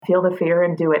feel the fear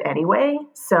and do it anyway.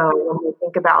 So when we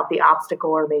think about the obstacle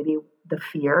or maybe the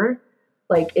fear,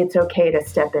 like it's okay to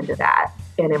step into that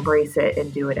and embrace it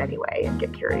and do it anyway and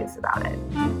get curious about it.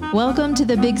 Welcome to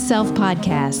the Big Self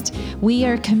Podcast. We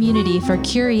are a community for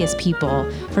curious people,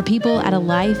 for people at a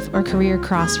life or career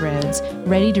crossroads,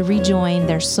 ready to rejoin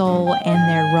their soul and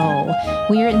their role.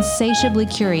 We are insatiably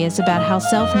curious about how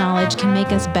self-knowledge can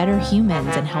make us better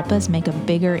humans and help us make a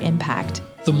bigger impact.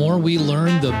 The more we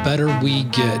learn, the better we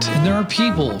get. And there are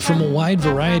people from a wide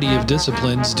variety of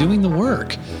disciplines doing the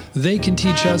work. They can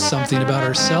teach us something about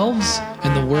ourselves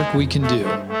and the work we can do.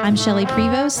 I'm Shelley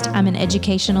Prevost. I'm an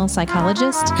educational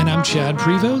psychologist. And I'm Chad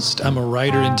Prevost. I'm a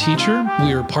writer and teacher.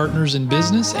 We are partners in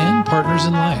business and partners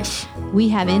in life. We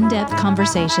have in-depth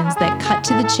conversations that cut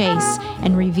to the chase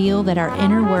and reveal that our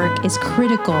inner work is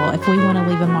critical if we want to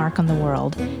leave a mark on the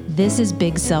world. This is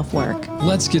Big Self Work.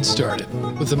 Let's get started.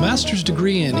 With a master's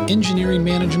degree in engineering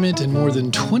management and more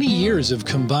than 20 years of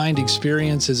combined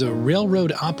experience as a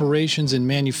railroad operations and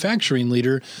manufacturing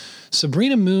leader,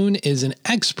 Sabrina Moon is an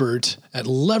expert at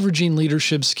leveraging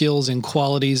leadership skills and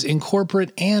qualities in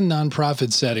corporate and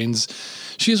nonprofit settings.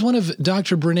 She is one of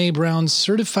Dr. Brene Brown's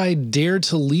certified Dare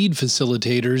to Lead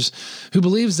facilitators who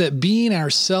believes that being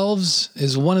ourselves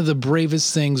is one of the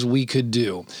bravest things we could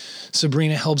do.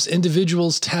 Sabrina helps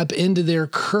individuals tap into their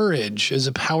courage as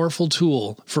a powerful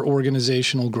tool for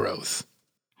organizational growth.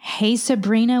 Hey,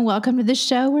 Sabrina, welcome to the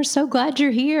show. We're so glad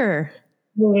you're here.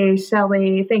 Hey,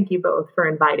 Shelley. Thank you both for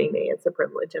inviting me. It's a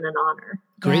privilege and an honor.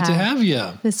 Great to have you.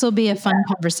 This will be a fun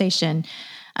conversation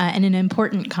and an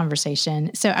important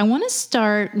conversation. So I want to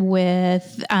start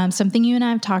with something you and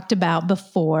I have talked about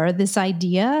before, this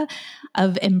idea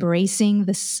of embracing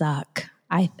the suck.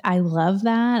 I love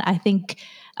that. I think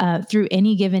through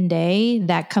any given day,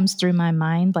 that comes through my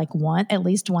mind at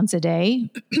least once a day,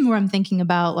 where I'm thinking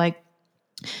about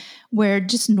where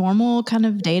just normal kind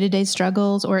of day-to-day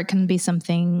struggles, or it can be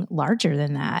something larger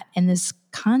than that. And this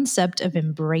concept of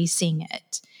embracing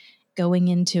it, going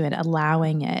into it,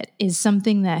 allowing it, is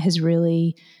something that has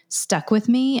really stuck with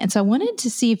me. And so I wanted to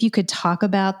see if you could talk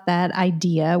about that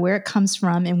idea, where it comes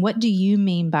from, and what do you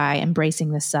mean by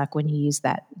embracing the suck when you use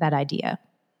that idea?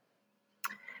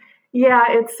 Yeah,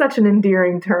 it's such an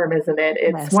endearing term, isn't it?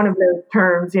 It's one of those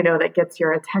terms, that gets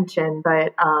your attention,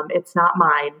 but it's not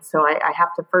mine. So I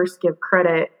have to first give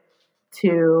credit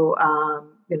to,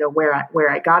 where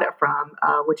I got it from,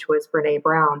 which was Brene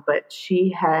Brown, but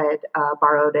she had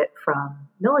borrowed it from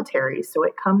military. So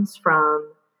it comes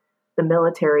from the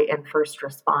military and first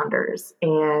responders.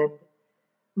 And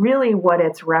really what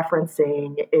it's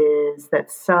referencing is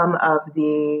that some of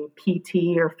the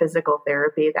PT or physical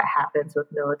therapy that happens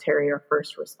with military or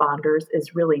first responders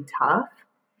is really tough.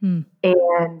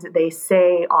 And they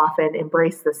say often,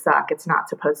 embrace the suck. It's not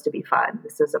supposed to be fun.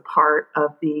 This is a part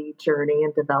of the journey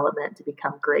and development to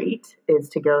become great, is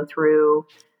to go through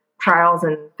trials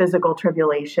and physical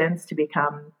tribulations to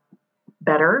become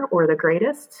better or the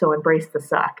greatest. So embrace the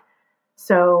suck.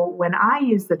 So when I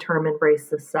use the term embrace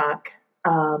the suck,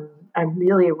 I'm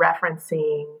really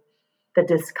referencing the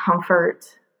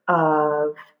discomfort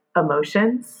of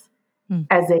emotions.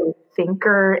 As a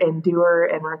thinker and doer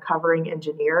and recovering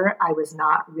engineer, I was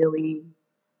not really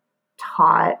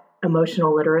taught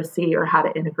emotional literacy or how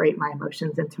to integrate my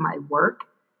emotions into my work.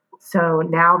 So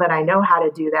now that I know how to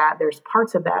do that, there's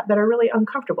parts of that are really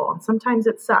uncomfortable. And sometimes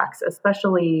it sucks,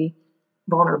 especially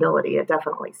vulnerability. It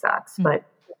definitely sucks. But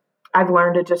I've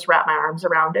learned to just wrap my arms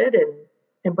around it and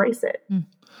embrace it.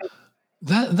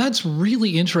 That's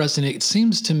really interesting. It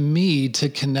seems to me to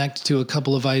connect to a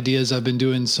couple of ideas I've been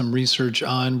doing some research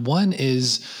on. One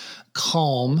is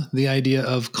calm, the idea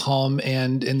of calm,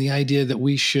 and the idea that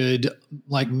we should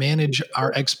manage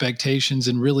our expectations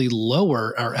and really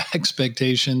lower our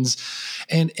expectations.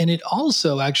 And it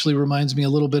also actually reminds me a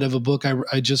little bit of a book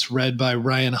I just read by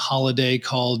Ryan Holiday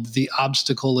called The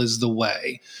Obstacle is the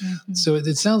Way. So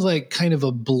it sounds like kind of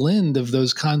a blend of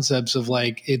those concepts of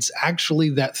it's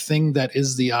actually that thing that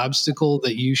is the obstacle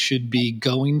that you should be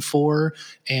going for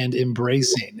and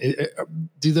embracing.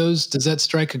 Does that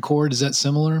strike a chord? Is that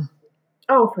similar?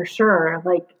 Oh, for sure.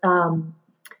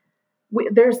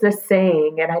 There's this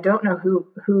saying, and I don't know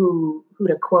who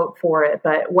to quote for it,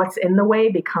 but what's in the way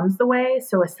becomes the way.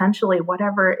 So essentially,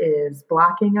 whatever is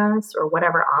blocking us or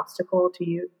whatever obstacle, to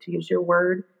use your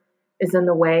word, is in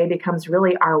the way becomes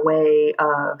really our way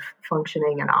of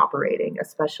functioning and operating,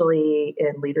 especially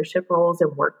in leadership roles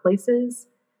and workplaces.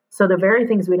 So the very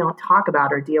things we don't talk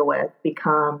about or deal with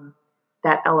become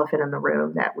that elephant in the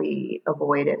room that we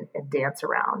avoid and dance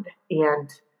around. And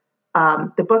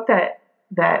the book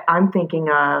that I'm thinking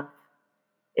of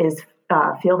is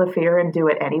feel the fear and do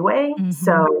it anyway. Mm-hmm.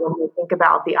 So when you think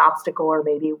about the obstacle or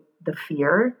maybe the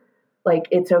fear, like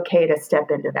it's okay to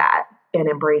step into that and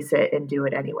embrace it and do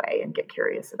it anyway and get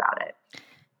curious about it.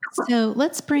 So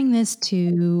let's bring this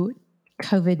to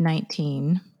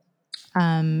COVID-19.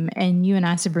 And you and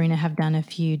I, Sabrina, have done a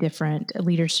few different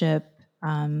leadership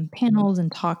panels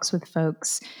and talks with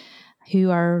folks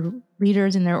who are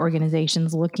leaders in their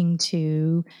organizations looking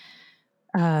to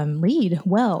lead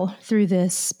well through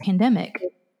this pandemic.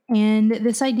 And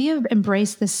this idea of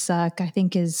embrace the suck, I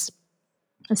think, is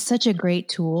such a great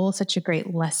tool, such a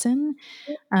great lesson.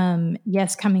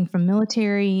 Yes, coming from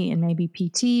military and maybe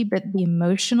PT, but the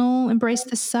emotional embrace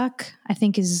the suck, I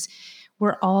think, is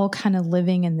we're all kind of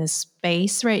living in this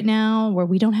space right now where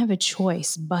we don't have a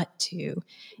choice but to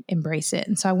embrace it.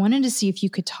 And so I wanted to see if you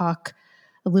could talk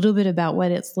a little bit about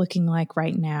what it's looking like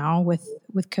right now with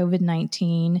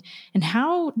COVID-19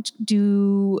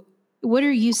 and what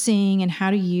are you seeing and how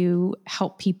do you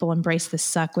help people embrace the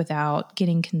suck without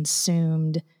getting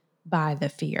consumed by the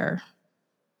fear?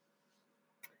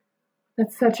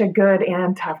 That's such a good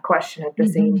and tough question at the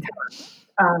same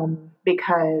time,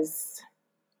 because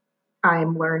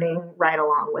I'm learning right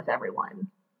along with everyone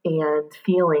and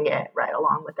feeling it right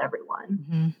along with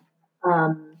everyone.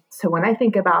 So when I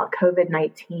think about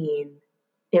COVID-19,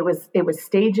 it was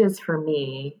stages for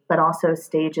me, but also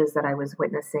stages that I was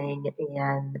witnessing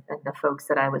and the folks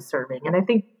that I was serving. And I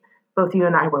think both you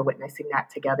and I were witnessing that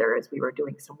together as we were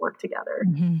doing some work together.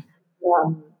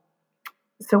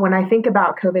 So when I think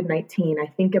about COVID-19, I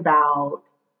think about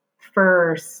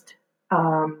first,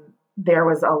 there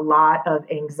was a lot of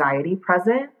anxiety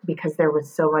present because there was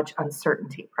so much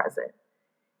uncertainty present.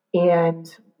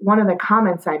 And one of the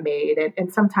comments I made,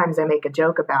 and sometimes I make a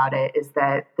joke about it, is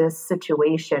that this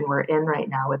situation we're in right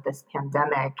now with this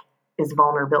pandemic is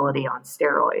vulnerability on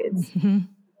steroids.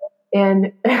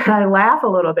 And I laugh a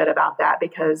little bit about that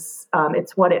because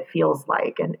it's what it feels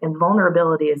like. And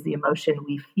vulnerability is the emotion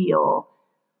we feel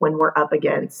when we're up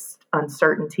against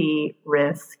uncertainty,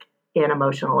 risk, and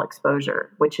emotional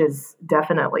exposure, which is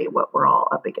definitely what we're all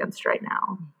up against right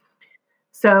now.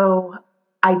 So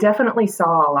I definitely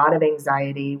saw a lot of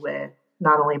anxiety with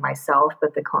not only myself,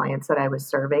 but the clients that I was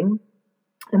serving.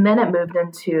 And then it moved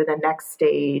into the next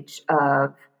stage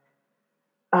of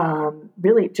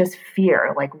really just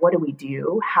fear. Like, what do we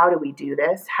do? How do we do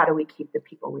this? How do we keep the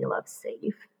people we love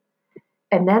safe?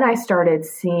 And then I started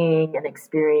seeing and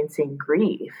experiencing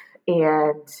grief.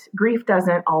 And grief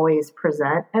doesn't always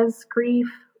present as grief,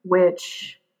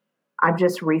 which I've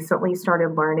just recently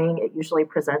started learning. It usually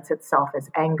presents itself as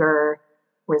anger,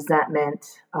 resentment,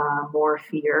 more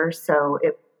fear. So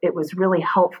it was really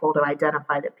helpful to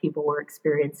identify that people were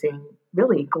experiencing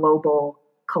really global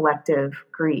collective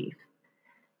grief.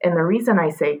 And the reason I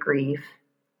say grief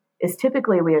is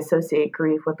typically we associate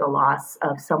grief with the loss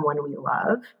of someone we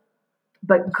love.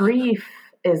 But grief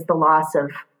is the loss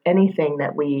of anything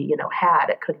that we, had.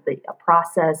 It could be a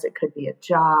process. It could be a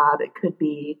job. It could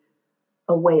be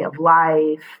a way of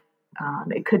life.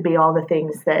 It could be all the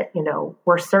things that,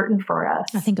 were certain for us.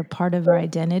 I think a part of our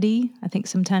identity. I think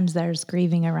sometimes there's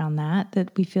grieving around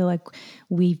that we feel like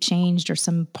we've changed or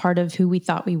some part of who we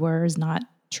thought we were is not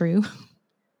true.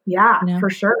 Yeah,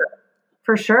 for sure.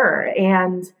 For sure.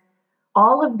 And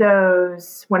all of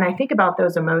those, when I think about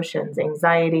those emotions,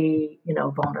 anxiety,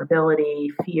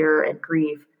 vulnerability, fear, and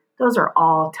grief, those are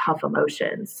all tough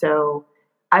emotions. So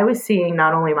I was seeing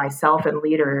not only myself and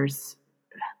leaders,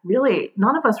 really,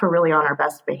 none of us were really on our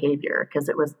best behavior because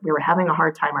we were having a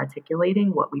hard time articulating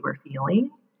what we were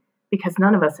feeling because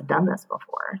none of us had done this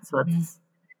before. So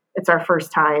it's our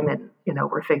first time and,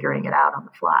 we're figuring it out on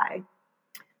the fly.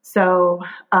 So,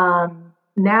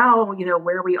 now,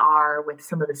 where we are with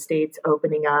some of the states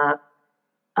opening up,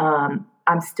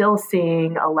 I'm still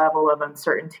seeing a level of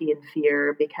uncertainty and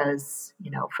fear because,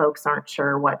 folks aren't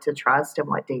sure what to trust and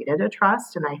what data to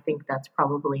trust. And I think that's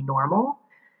probably normal.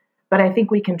 But I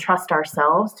think we can trust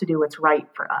ourselves to do what's right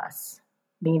for us.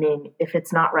 Meaning, if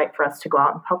it's not right for us to go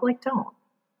out in public, don't.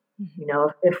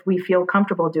 If we feel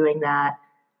comfortable doing that,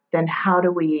 then how do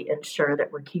we ensure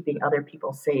that we're keeping other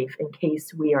people safe in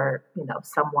case we are,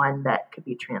 someone that could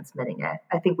be transmitting it?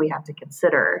 I think we have to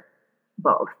consider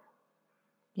both.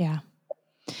 Yeah.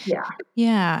 Yeah.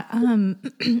 Yeah.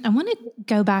 I want to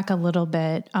go back a little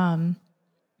bit. I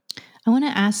want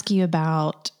to ask you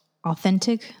about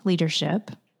authentic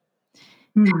leadership.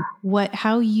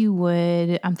 How you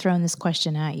would, I'm throwing this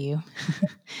question at you,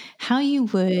 how you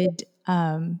would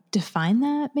define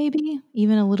that maybe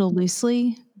even a little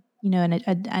loosely,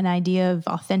 an idea of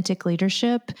authentic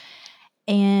leadership.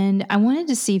 And I wanted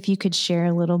to see if you could share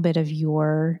a little bit of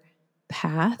your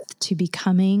path to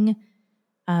becoming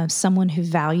someone who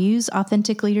values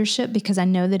authentic leadership? Because I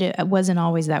know that it wasn't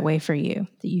always that way for you,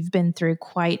 that you've been through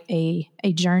quite a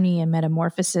journey and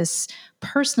metamorphosis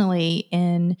personally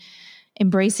in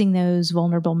embracing those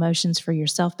vulnerable emotions for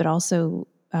yourself, but also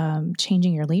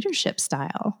changing your leadership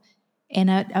style. And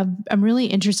I'm really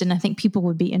interested, and I think people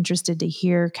would be interested to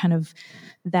hear kind of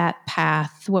that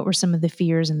path. What were some of the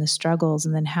fears and the struggles?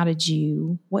 And then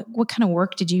what kind of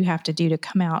work did you have to do to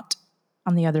come out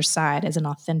on the other side as an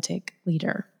authentic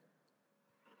leader?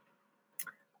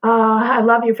 I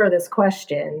love you for this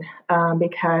question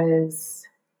because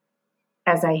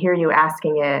as I hear you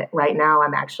asking it right now,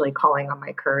 I'm actually calling on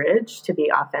my courage to be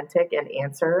authentic and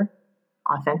answer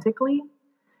authentically.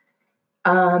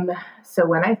 So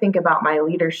when I think about my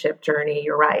leadership journey,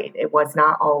 you're right. It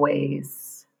wasn't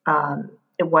always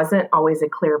a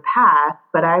clear path,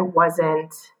 but I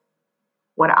wasn't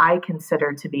what I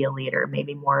considered to be a leader,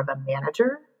 maybe more of a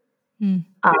manager.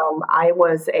 I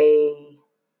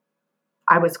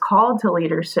was called to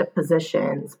leadership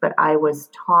positions, but I was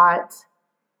taught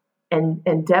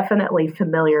and definitely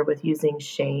familiar with using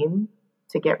shame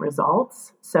to get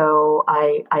results. So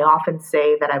I often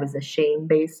say that I was a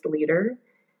shame-based leader,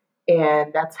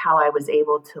 and that's how I was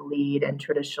able to lead in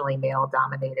traditionally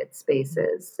male-dominated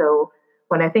spaces. So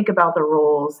when I think about the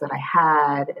roles that I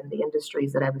had in the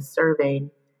industries that I was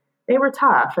serving, they were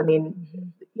tough. I mean,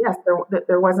 yes,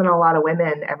 there wasn't a lot of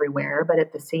women everywhere, but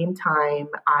at the same time,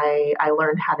 I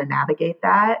learned how to navigate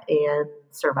that and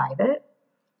survive it.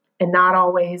 And not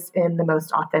always in the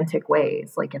most authentic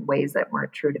ways, like in ways that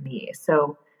weren't true to me.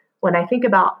 So when I think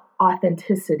about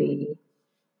authenticity,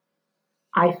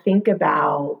 I think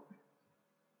about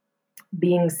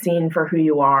being seen for who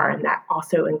you are. And that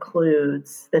also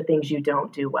includes the things you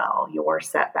don't do well, your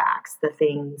setbacks, the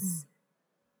things,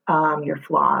 your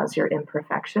flaws, your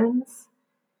imperfections.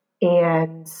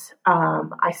 And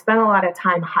I spent a lot of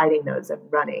time hiding those and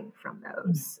running from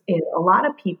those. And a lot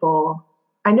of people,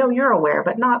 I know you're aware,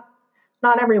 but not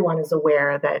everyone is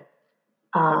aware that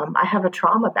I have a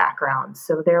trauma background.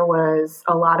 So there was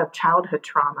a lot of childhood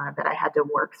trauma that I had to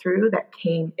work through that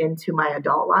came into my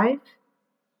adult life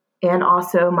and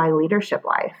also my leadership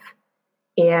life.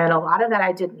 And a lot of that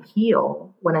I didn't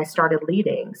heal when I started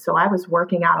leading. So I was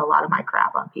working out a lot of my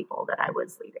crap on people that I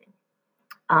was leading.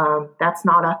 That's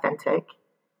not authentic.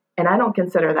 And I don't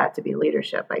consider that to be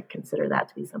leadership. I consider that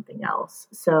to be something else.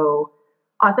 So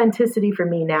authenticity for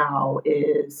me now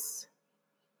is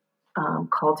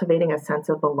cultivating a sense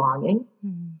of belonging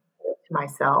to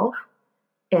myself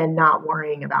and not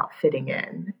worrying about fitting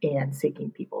in and seeking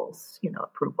people's,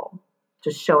 approval.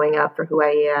 Just showing up for who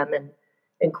I am and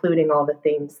including all the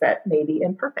things that may be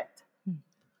imperfect.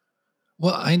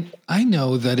 Well, I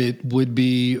know that it would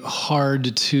be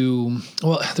hard to,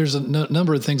 there's a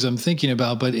number of things I'm thinking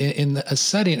about, but in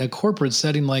a corporate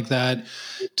setting like that,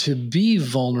 to be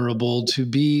vulnerable, to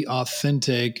be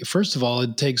authentic, first of all,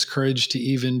 it takes courage to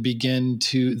even begin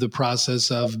to the process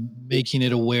of making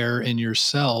it aware in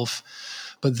yourself,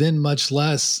 but then much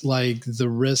less like the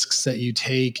risks that you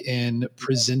take in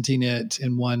presenting it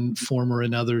in one form or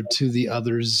another to the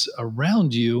others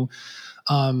around you.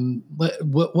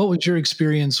 What was your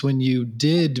experience when you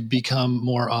did become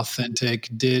more authentic?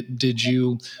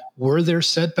 Were there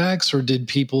setbacks, or did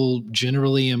people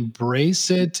generally embrace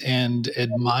it and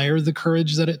admire the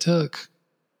courage that it took?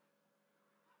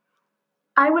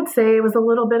 I would say it was a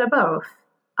little bit of both,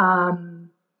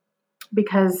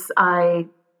 because I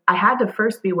had to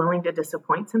first be willing to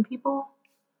disappoint some people,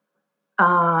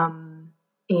 and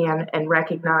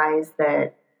recognize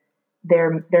that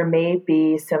there may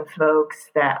be some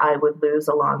folks that I would lose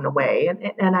along the way,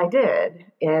 and I did.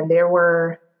 And there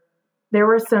were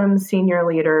some senior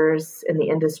leaders in the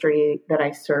industry that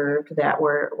I served that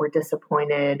were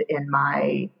disappointed in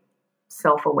my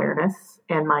self-awareness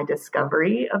and my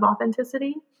discovery of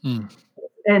authenticity.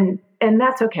 And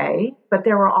that's okay. But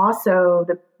there were also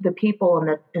the people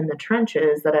in the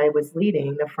trenches that I was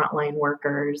leading, the frontline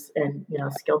workers and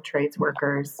skilled trades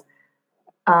workers.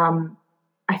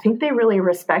 I think they really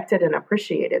respected and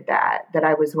appreciated that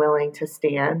I was willing to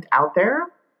stand out there,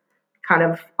 kind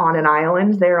of on an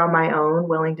island there on my own,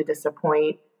 willing to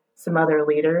disappoint some other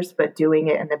leaders, but doing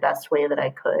it in the best way that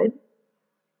I could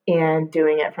and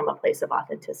doing it from a place of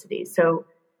authenticity. So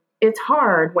it's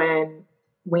hard when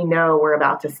we know we're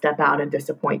about to step out and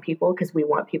disappoint people because we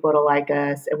want people to like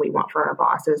us and we want for our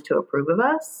bosses to approve of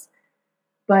us.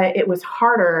 But it was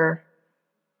harder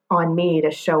on me to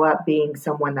show up being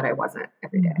someone that I wasn't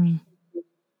every day. Mm-hmm.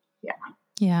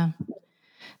 Yeah.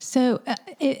 So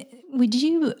would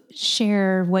you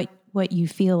share what you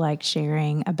feel like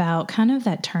sharing about kind of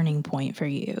that turning point for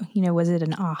you? Was it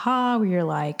an aha where you're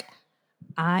like,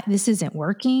 this isn't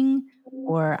working,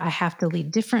 or I have to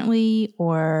lead differently,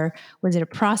 or was it a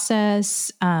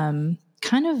process? Kind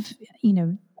of,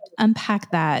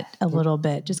 unpack that a little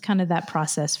bit, just kind of that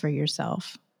process for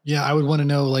yourself. Yeah, I would want to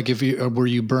know, like, were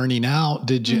you burning out?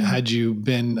 Had you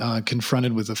been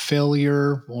confronted with a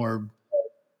failure or?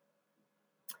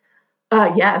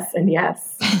 Yes, and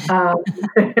yes. I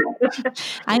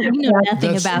know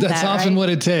nothing about that. That's often right? what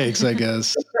it takes, I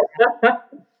guess.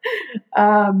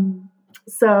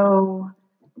 So,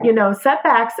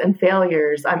 setbacks and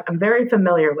failures, I'm very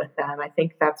familiar with them. I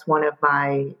think that's one of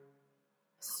my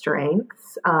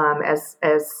strengths. As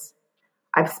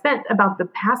I've spent the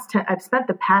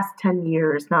past 10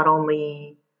 years not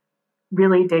only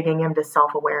really digging into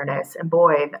self-awareness, and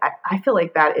boy, I feel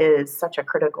like that is such a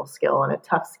critical skill and a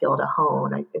tough skill to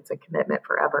hone. It's a commitment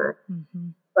forever.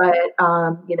 Mm-hmm. But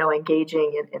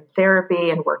engaging in therapy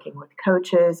and working with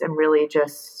coaches and really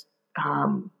just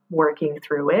working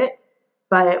through it.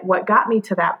 But what got me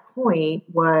to that point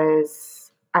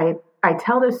was I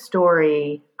tell this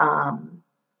story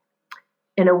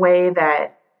in a way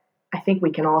that I think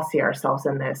we can all see ourselves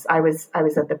in this. I was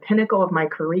at the pinnacle of my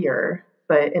career,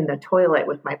 but in the toilet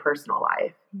with my personal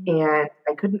life. And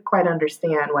I couldn't quite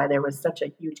understand why there was such a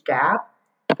huge gap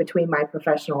between my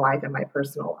professional life and my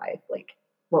personal life, like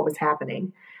what was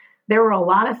happening. There were a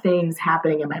lot of things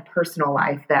happening in my personal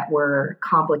life that were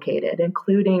complicated,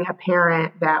 including a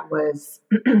parent that was,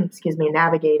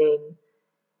 navigating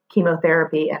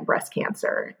chemotherapy and breast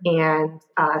cancer, and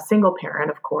a single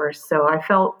parent, of course. So I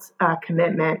felt a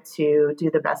commitment to do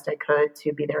the best I could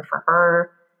to be there for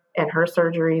her and her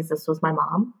surgeries. This was my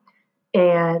mom.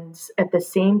 And at the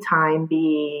same time,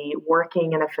 be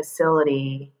working in a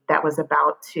facility that was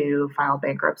about to file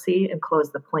bankruptcy and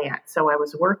close the plant. So I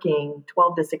was working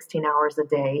 12 to 16 hours a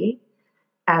day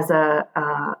as a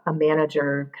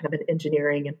manager, kind of an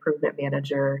engineering improvement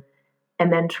manager,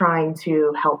 and then trying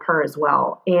to help her as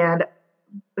well. And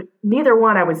neither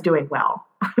one I was doing well.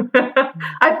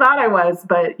 I thought I was,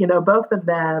 but both of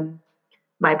them,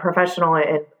 my professional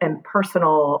and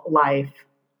personal life,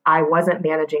 I wasn't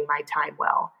managing my time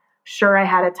well. Sure, I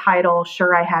had a title.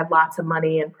 Sure, I had lots of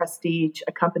money and prestige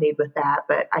accompanied with that,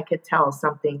 but I could tell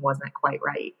something wasn't quite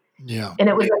right. Yeah. And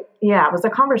it was a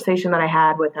conversation that I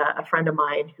had with a friend of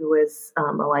mine who is a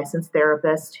licensed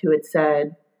therapist, who had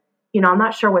said, I'm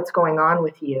not sure what's going on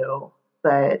with you,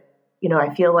 but,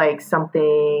 I feel like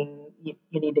you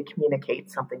need to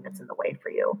communicate something that's in the way for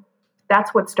you.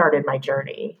 That's what started my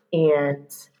journey. And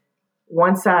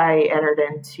once I entered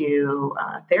into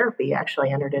therapy,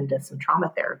 actually entered into some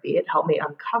trauma therapy, it helped me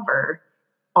uncover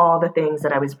all the things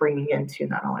that I was bringing into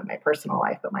not only my personal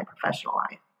life, but my professional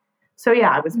life. So yeah,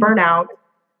 I was burnt out,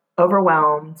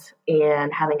 overwhelmed,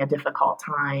 and having a difficult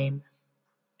time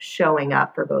showing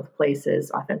up for both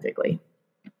places authentically.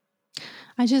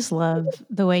 I just love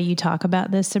the way you talk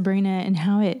about this, Sabrina, and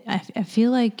how I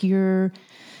feel like the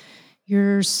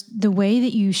way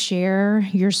that you share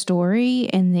your story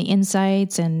and the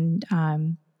insights and,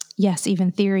 yes,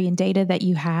 even theory and data that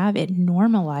you have, it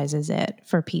normalizes it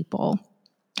for people.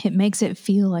 It makes it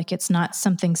feel like it's not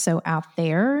something so out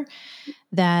there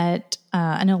that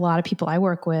I know a lot of people I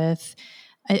work with,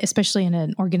 especially in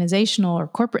an organizational or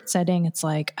corporate setting, it's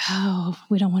like, oh,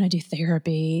 we don't want to do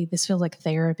therapy. This feels like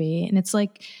therapy. And it's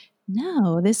like,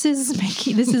 no, this is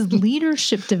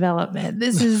leadership development.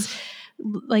 This is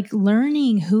like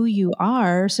learning who you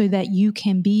are so that you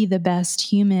can be the best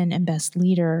human and best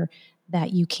leader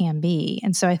that you can be.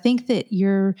 And so I think that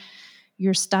your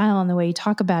style and the way you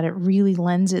talk about it really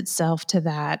lends itself to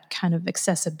that kind of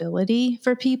accessibility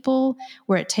for people,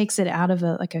 where it takes it out of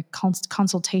a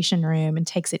consultation room and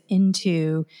takes it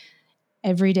into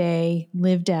everyday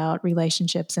lived out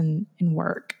relationships and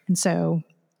work. And so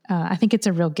I think it's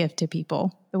a real gift to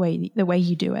people, the way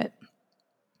you do it.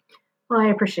 Well, I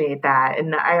appreciate that.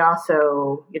 And I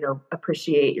also,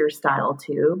 appreciate your style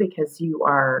too, because you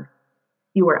are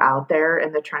out there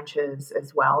in the trenches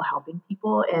as well, helping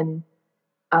people. And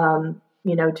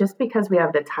just because we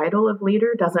have the title of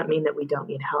leader doesn't mean that we don't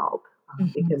need help,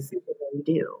 because we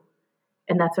do.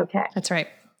 And that's okay. That's right.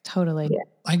 Totally. Yeah.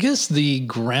 I guess the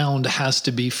ground has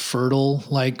to be fertile,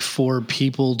 like for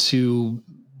people to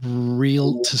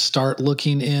start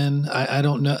looking in. I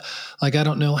don't know. Like, I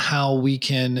don't know how we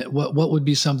can, what would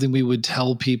be something we would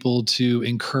tell people to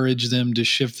encourage them to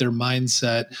shift their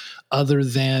mindset, other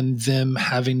than them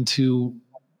having to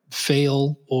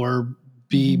fail or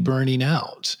be burning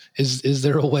out? Is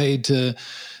there a way to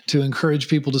encourage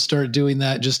people to start doing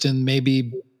that, just in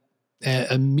maybe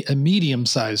a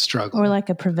medium-sized struggle, or like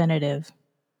a preventative?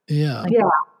 Yeah.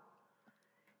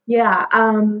 Yeah.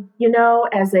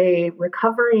 As a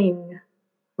recovering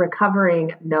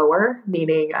recovering knower,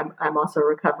 meaning I'm also a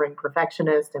recovering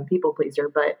perfectionist and people pleaser,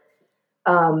 but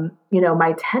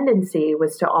my tendency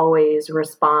was to always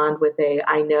respond with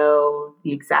I know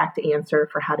the exact answer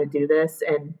for how to do this.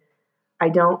 And I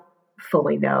don't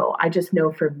fully know. I just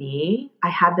know for me, I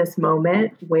had this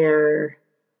moment where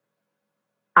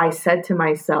I said to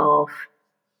myself,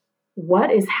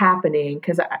 what is happening?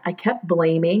 Because I kept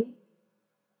blaming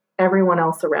everyone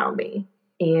else around me.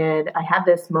 And I had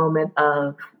this moment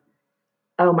of,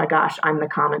 oh my gosh, I'm the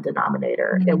common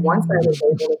denominator. Mm-hmm. And once I was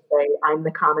able to say, I'm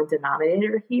the common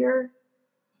denominator here,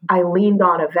 I leaned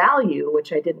on a value,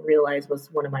 which I didn't realize was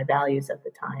one of my values at the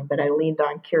time, but I leaned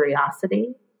on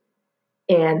curiosity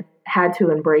and had to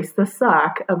embrace the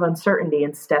suck of uncertainty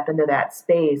and step into that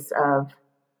space of,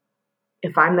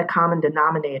 if I'm the common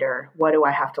denominator, what do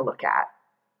I have to look at?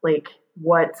 Like,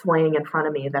 what's laying in front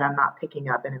of me that I'm not picking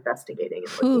up and investigating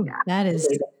and looking at? That is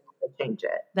to change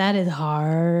it. That is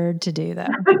hard to do, though.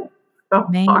 So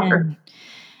man. Hard.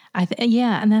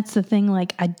 And that's the thing.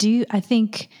 Like, I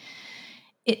think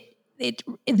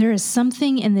there is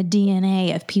something in the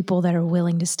DNA of people that are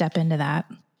willing to step into that.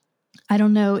 I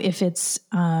don't know if it's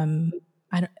a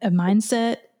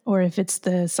mindset or if it's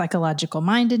the psychological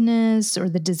mindedness or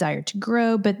the desire to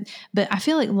grow, but I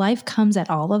feel like life comes at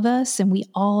all of us, and we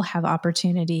all have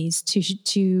opportunities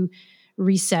to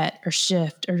reset or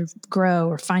shift or grow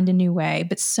or find a new way.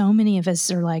 But so many of us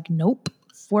are like, nope,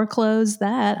 foreclose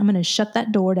that. I'm going to shut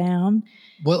that door down.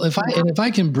 Well, if I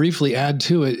can briefly add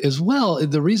to it as well,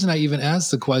 the reason I even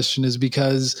asked the question is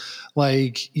because,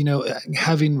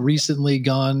 having recently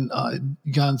gone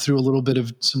through a little bit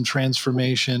of some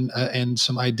transformation and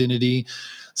some identity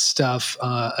stuff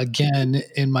again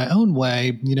in my own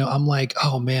way, I'm like,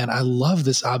 oh man, I love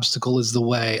this obstacle is the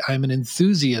way. I'm an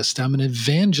enthusiast. I'm an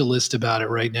evangelist about it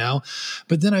right now.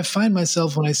 But then I find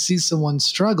myself when I see someone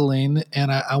struggling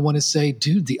and I want to say,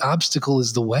 dude, the obstacle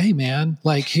is the way, man.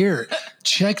 Like, here,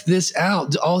 check this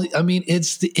out.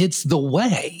 It's the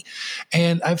way.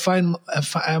 And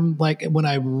I'm like, when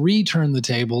I return the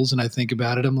tables and I think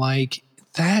about it, I'm like,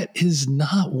 that is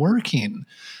not working.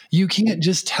 You can't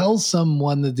just tell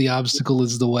someone that the obstacle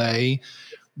is the way.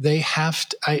 They have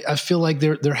to, I feel like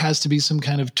there has to be some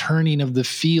kind of turning of the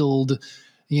field,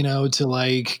 to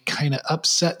like kind of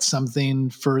upset something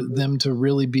for them to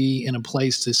really be in a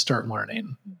place to start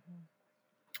learning.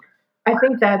 I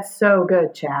think that's so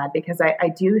good, Chad, because I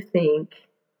do think,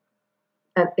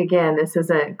 again, this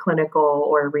isn't clinical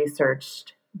or research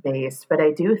based, but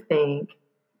I do think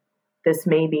this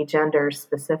may be gender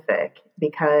specific,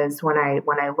 because when I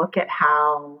look at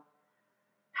how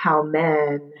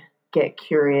men get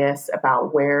curious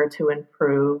about where to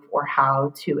improve or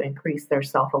how to increase their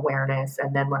self-awareness,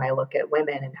 and then when I look at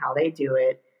women and how they do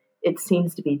it, it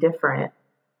seems to be different.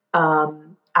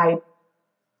 I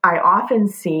often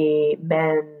see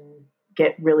men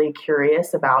get really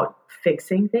curious about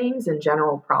fixing things and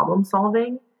general problem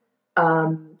solving.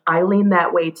 I lean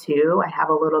that way too. I have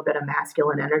a little bit of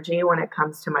masculine energy when it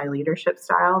comes to my leadership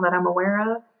style that I'm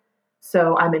aware of.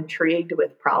 So I'm intrigued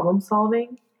with problem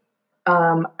solving.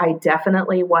 I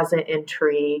definitely wasn't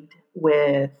intrigued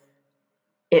with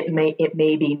it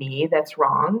may be me that's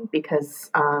wrong,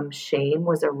 because shame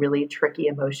was a really tricky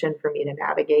emotion for me to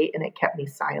navigate, and it kept me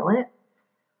silent.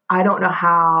 I don't know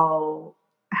how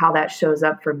that shows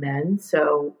up for men.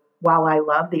 So while I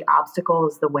love the obstacle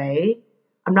is the way,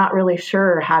 I'm not really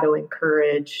sure how to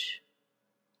encourage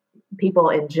people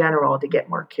in general to get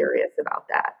more curious about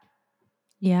that.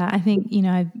 Yeah, I think,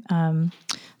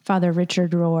 Father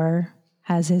Richard Rohr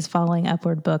has his Falling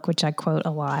Upward book, which I quote a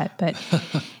lot, but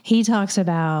he talks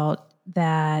about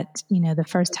that, the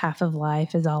first half of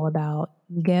life is all about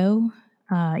ego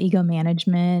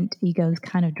management, ego's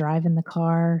kind of driving the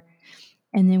car.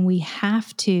 And then we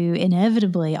have to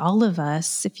inevitably, all of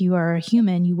us, if you are a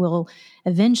human, you will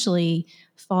eventually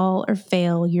fall or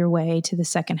fail your way to the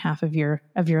second half of your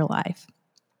life,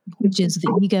 which is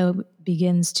the ego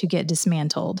begins to get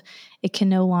dismantled. It can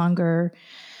no longer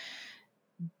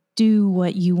do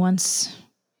what you once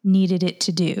needed it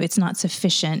to do. It's not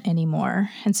sufficient anymore.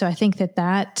 And so I think that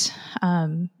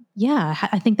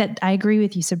I think that I agree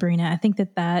with you, Sabrina. I think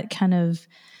that kind of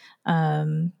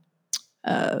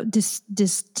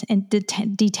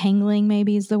detangling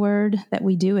maybe is the word that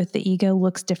we do with the ego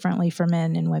looks differently for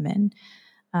men and women.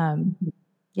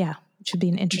 It should be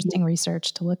an interesting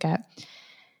research to look at.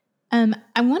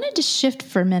 I wanted to shift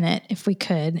for a minute, if we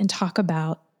could, and talk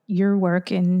about your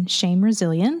work in shame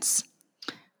resilience.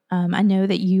 I know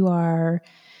that you are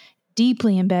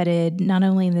deeply embedded, not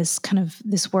only in this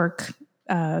work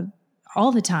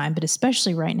all the time, but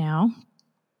especially right now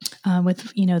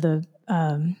with, the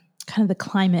kind of the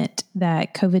climate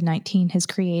that COVID-19 has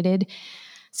created.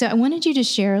 So I wanted you to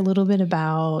share a little bit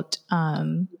about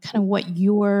kind of what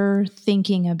you're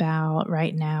thinking about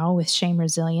right now with shame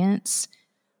resilience.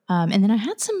 And then I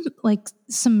had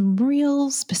some real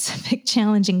specific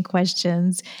challenging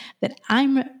questions that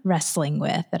I'm wrestling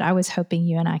with that I was hoping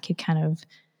you and I could kind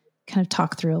of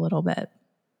talk through a little bit.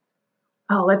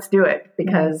 Oh, let's do it,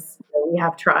 because we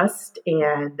have trust,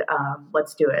 and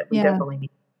let's do it. We definitely need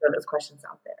to throw those questions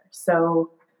out there.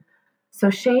 So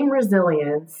shame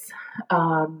resilience,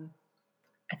 I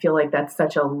feel like that's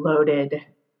such a loaded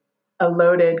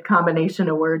combination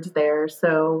of words there.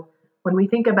 So when we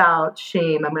think about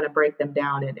shame, I'm going to break them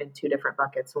down in two different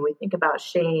buckets. When we think about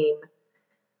shame,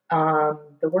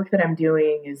 the work that I'm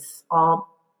doing is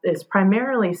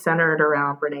primarily centered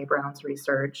around Brene Brown's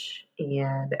research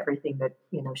and everything that,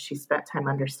 she spent time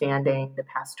understanding the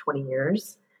past 20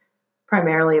 years,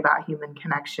 primarily about human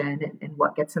connection and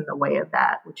what gets in the way of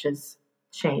that, which is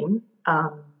shame.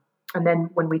 And then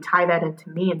when we tie that into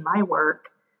me and my work,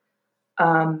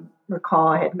 recall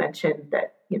I had mentioned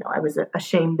that, I was a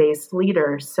shame-based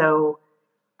leader. So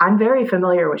I'm very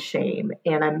familiar with shame,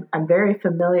 and I'm very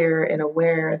familiar and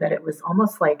aware that it was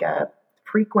almost like a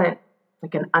frequent,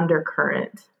 like an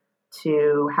undercurrent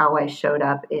to how I showed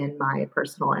up in my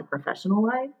personal and professional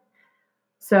life.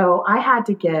 So I had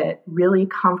to get really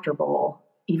comfortable,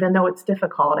 even though it's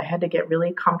difficult, I had to get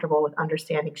really comfortable with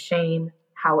understanding shame,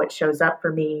 how it shows up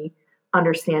for me,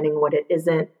 understanding what it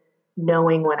isn't,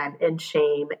 knowing when I'm in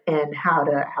shame, and how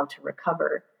to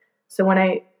recover. So when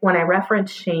I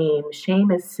reference shame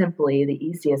is simply, the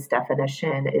easiest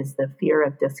definition is the fear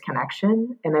of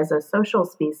disconnection. And as a social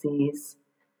species,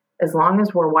 as long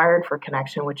as we're wired for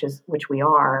connection, which we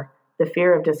are, the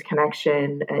fear of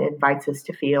disconnection invites us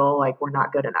to feel like we're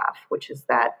not good enough, which is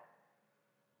that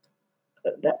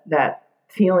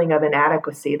feeling of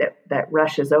inadequacy that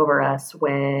rushes over us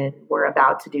when we're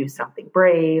about to do something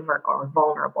brave or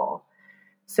vulnerable.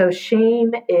 So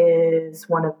shame is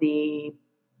one of the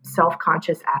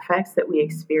self-conscious affects that we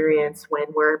experience when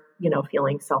we're,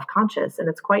 feeling self-conscious. And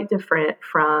it's quite different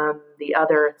from the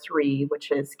other three,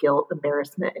 which is guilt,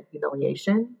 embarrassment, and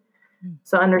humiliation.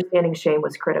 So understanding shame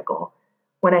was critical.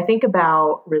 When I think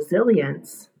about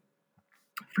resilience,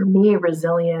 for me,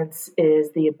 resilience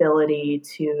is the ability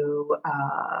to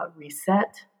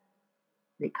reset,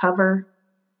 recover,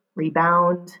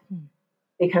 rebound,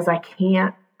 because I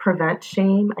can't prevent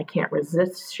shame. I can't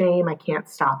resist shame. I can't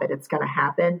stop it. It's going to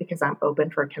happen because I'm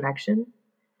open for connection.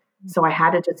 So I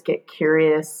had to just get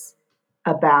curious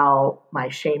about my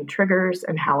shame triggers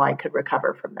and how I could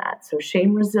recover from that. So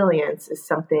shame resilience is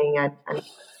something I've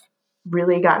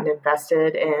really gotten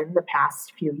invested in the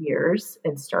past few years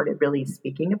and started really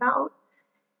speaking about.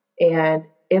 And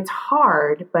it's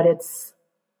hard, but it's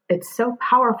so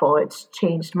powerful. It's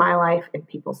changed my life and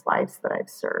people's lives that I've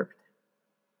served.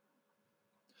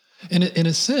 In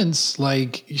a sense,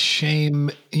 like shame,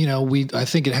 I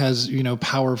think it has,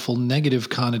 powerful negative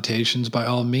connotations by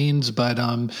all means, but,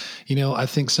 I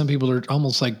think some people are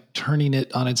almost like turning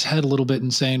it on its head a little bit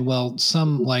and saying, well,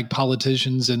 some like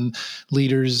politicians and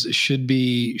leaders should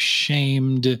be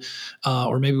shamed,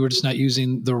 or maybe we're just not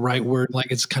using the right word.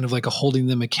 Like it's kind of like a holding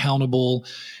them accountable.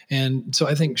 And so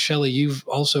I think, Shelley, you've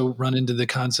also run into the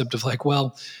concept of like,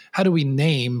 well, how do we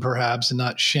name perhaps and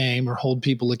not shame, or hold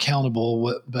people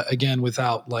accountable, but again,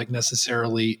 without like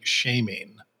necessarily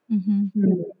shaming?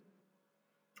 Mm-hmm.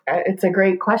 It's a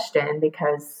great question,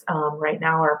 because right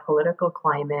now our political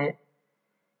climate,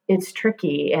 it's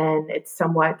tricky and it's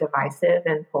somewhat divisive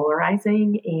and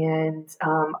polarizing. And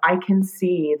I can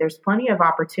see there's plenty of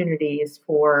opportunities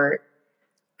for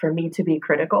me to be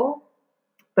critical,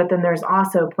 but then there's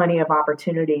also plenty of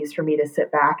opportunities for me to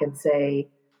sit back and say,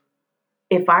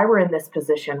 if I were in this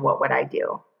position, what would I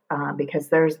do? Because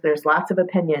there's lots of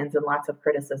opinions and lots of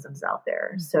criticisms out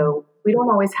there. So we don't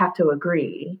always have to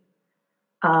agree,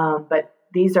 but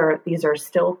these are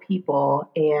still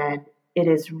people, and it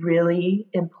is really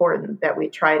important that we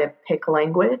try to pick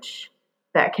language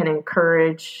that can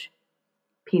encourage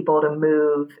people to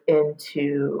move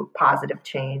into positive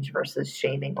change versus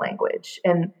shaming language.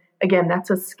 And again, that's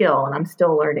a skill, and I'm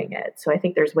still learning it. So I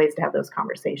think there's ways to have those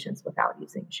conversations without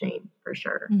using shame, for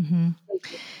sure. Mm-hmm.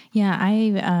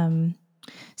 Yeah,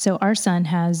 so our son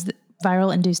has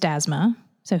viral induced asthma.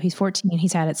 So he's 14.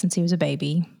 He's had it since he was a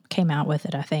baby. Came out with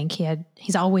it, I think.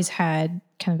 He's always had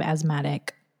kind of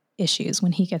asthmatic issues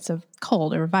when he gets a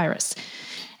cold or a virus.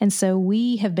 And so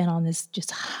we have been on this just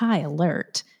high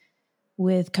alert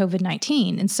with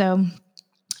COVID-19. And so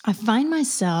I find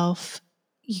myself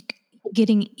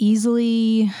getting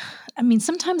easily,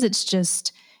 sometimes it's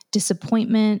just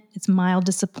disappointment. It's mild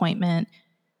disappointment.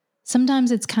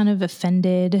 Sometimes it's kind of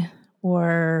offended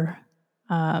or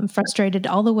frustrated,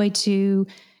 all the way to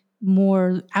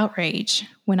more outrage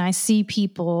when I see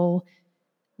people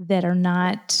that are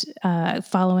not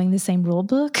following the same rule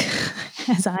book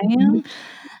as I am.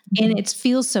 And it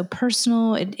feels so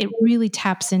personal. It really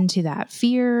taps into that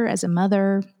fear as a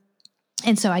mother.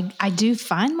 And so I do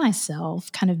find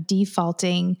myself kind of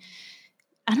defaulting.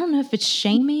 I don't know if it's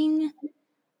shaming,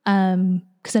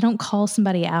 because I don't call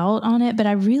somebody out on it, but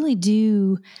I really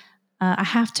do. I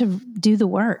have to do the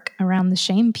work around the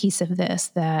shame piece of this,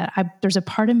 that there's a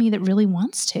part of me that really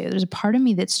wants to. There's a part of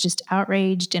me that's just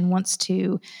outraged and wants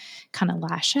to kind of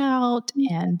lash out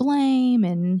and blame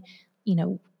and,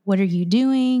 what are you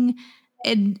doing?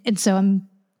 And so I'm going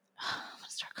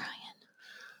to start crying.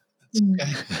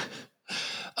 That's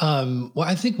okay. Well,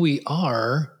 I think we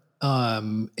are.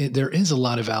 There is a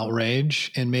lot of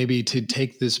outrage, and maybe to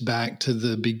take this back to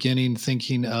the beginning,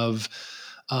 thinking of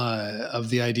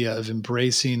the idea of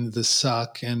embracing the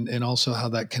suck, and also how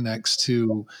that connects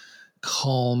to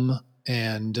calm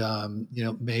and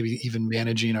maybe even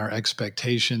managing our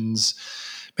expectations.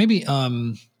 Maybe.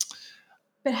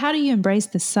 But how do you embrace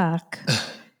the suck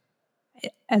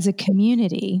as a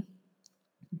community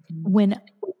when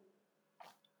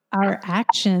our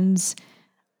actions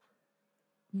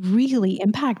really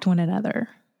impact one another?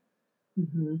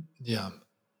 Mm-hmm. Yeah.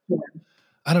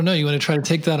 I don't know. You want to try to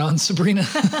take that on, Sabrina?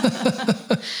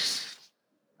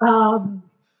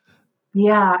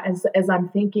 Yeah. As I'm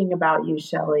thinking about you,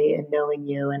 Shelley, and knowing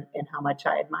you and how much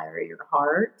I admire your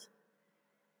heart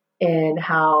and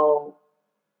how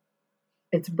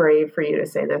it's brave for you to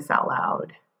say this out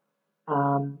loud.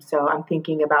 So I'm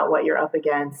thinking about what you're up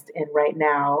against. And right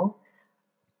now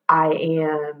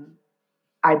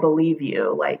I believe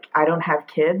you. Like, I don't have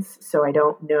kids, so I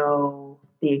don't know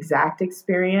the exact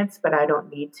experience, but I don't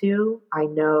need to. I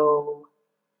know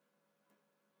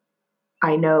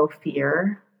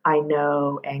fear. I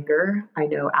know anger. I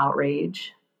know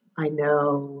outrage. I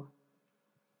know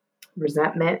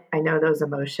resentment. I know those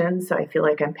emotions. So I feel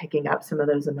like I'm picking up some of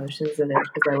those emotions as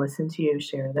I listen to you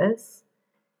share this.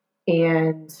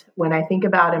 And when I think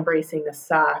about embracing the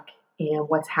suck and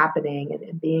what's happening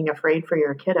and being afraid for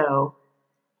your kiddo,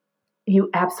 you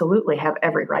absolutely have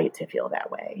every right to feel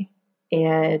that way.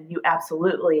 And you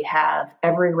absolutely have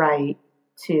every right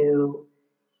to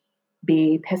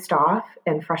be pissed off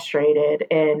and frustrated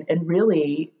and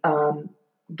really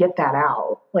get that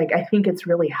out. Like, I think it's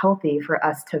really healthy for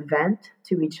us to vent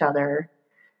to each other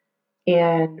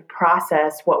and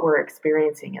process what we're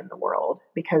experiencing in the world,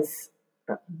 because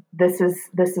this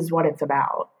is what it's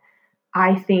about.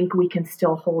 I think we can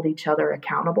still hold each other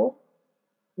accountable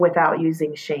without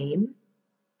using shame.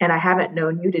 And I haven't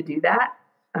known you to do that,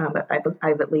 but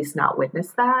I've at least not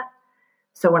witnessed that.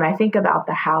 So when I think about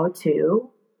the how-to,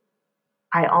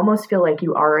 I almost feel like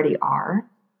you already are,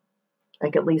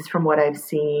 like, at least from what I've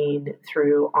seen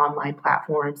through online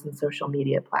platforms and social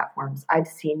media platforms. I've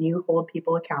seen you hold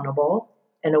people accountable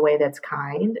in a way that's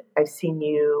kind. I've seen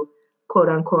you, quote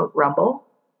unquote, rumble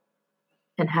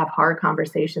and have hard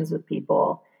conversations with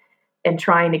people and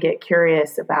trying to get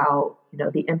curious about,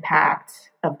 the impact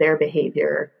of their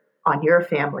behavior on your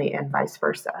family and vice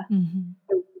versa. Mm-hmm.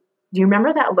 Do you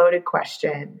remember that loaded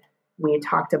question we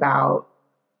talked about?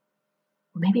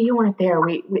 Maybe you weren't there.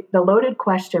 The loaded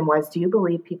question was, do you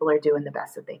believe people are doing the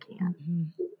best that they can?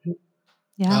 Mm-hmm.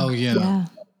 Yeah. Oh, yeah.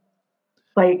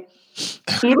 Like,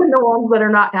 even the ones that are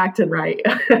not acting right,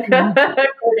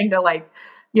 according to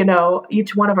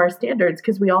each one of our standards,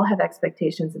 because we all have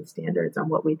expectations and standards on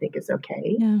what we think is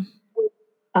okay. Yeah.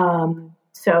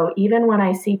 So even when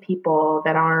I see people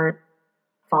that aren't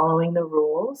following the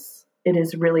rules, it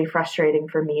is really frustrating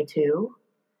for me too.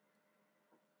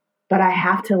 But I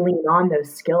have to lean on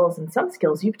those skills, and some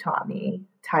skills you've taught me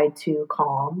tied to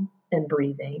calm and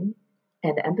breathing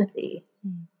and empathy.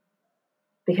 Mm.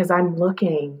 Because I'm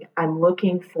looking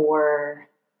for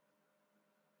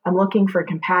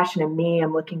compassion in me.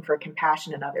 I'm looking for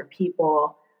compassion in other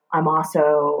people. I'm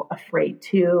also afraid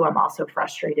too. I'm also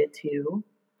frustrated too.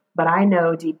 But I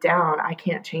know deep down I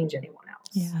can't change anyone else.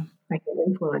 Yeah. I can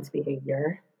influence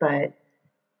behavior, but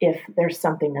if there's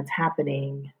something that's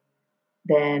happening,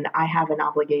 then I have an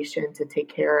obligation to take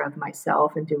care of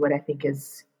myself and do what I think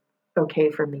is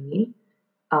okay for me.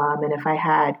 And if I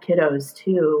had kiddos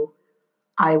too,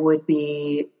 I would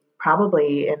be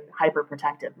probably in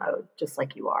hyperprotective mode, just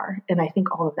like you are. And I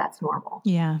think all of that's normal.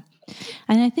 Yeah.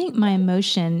 And I think my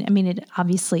emotion, it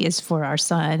obviously is for our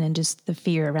son and just the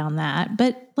fear around that.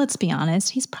 But let's be honest,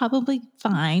 he's probably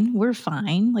fine. We're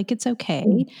fine. Like, it's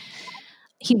okay.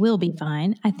 he will be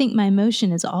fine. I think my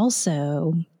emotion is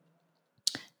also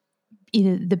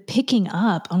the picking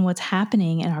up on what's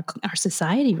happening in our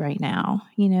society right now.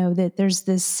 That there's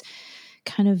this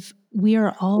kind of,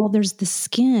 there's the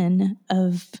skin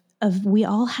of we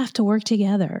all have to work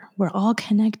together. We're all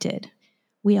connected.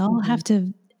 We all have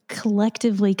to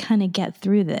collectively kind of get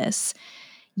through this.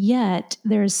 Yet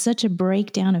there's such a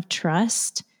breakdown of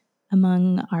trust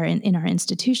among in our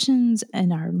institutions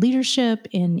and our leadership,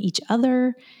 in each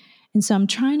other. And so I'm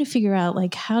trying to figure out,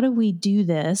 like, how do we do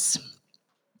this,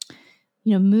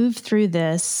 move through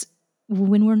this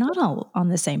when we're not all on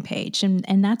the same page,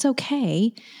 and that's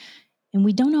okay. And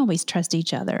we don't always trust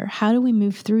each other. How do we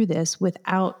move through this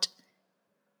without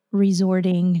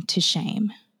resorting to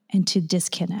shame and to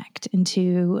disconnect and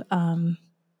to the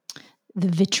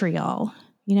vitriol?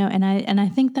 And I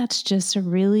think that's just a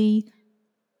really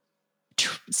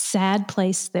sad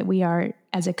place that we are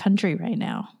as a country right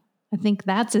now. I think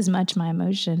that's as much my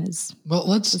emotion as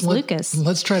Lucas.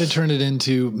 Let's try to turn it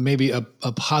into maybe a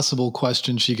possible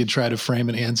question she could try to frame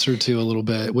an answer to a little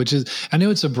bit, which is, I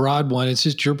know it's a broad one. It's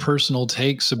just your personal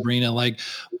take, Sabrina. Like,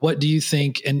 what do you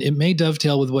think? And it may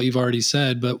dovetail with what you've already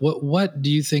said, but what do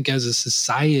you think as a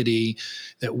society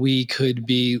that we could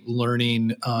be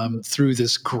learning through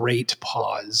this great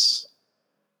pause?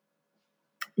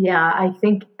 Yeah, I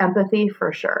think empathy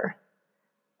for sure.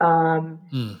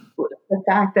 The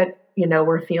fact that,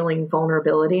 we're feeling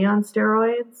vulnerability on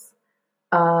steroids.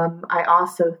 I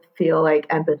also feel like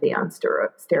empathy on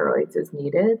steroids is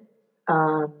needed.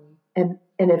 And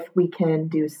if we can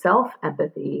do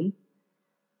self-empathy,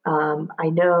 I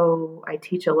know I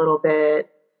teach a little bit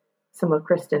some of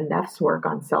Kristen Neff's work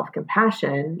on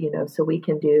self-compassion, so we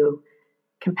can do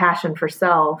compassion for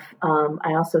self.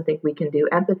 I also think we can do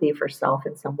empathy for self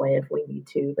in some way if we need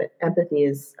to, but empathy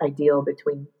is ideal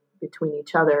between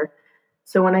each other.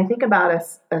 So when I think about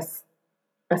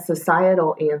a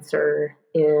societal answer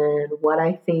in what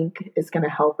I think is going to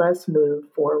help us move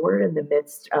forward in the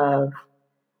midst of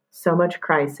so much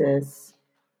crisis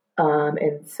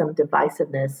and some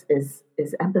divisiveness is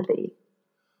empathy.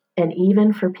 And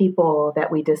even for people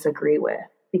that we disagree with,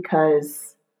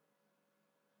 because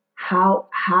how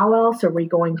else are we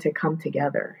going to come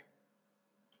together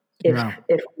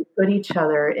if we put each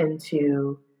other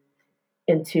into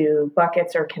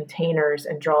buckets or containers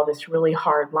and draw this really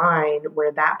hard line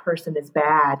where that person is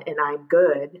bad and I'm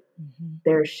good?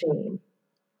 There's shame.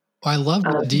 I love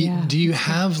that. Do you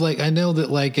have, like, I know that,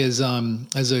 like,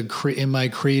 in my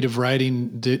creative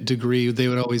writing degree, they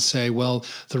would always say, well,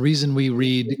 the reason we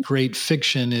read great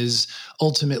fiction is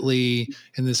ultimately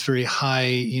in this very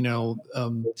high,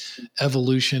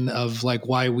 evolution of, like,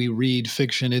 why we read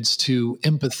fiction. It's to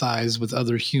empathize with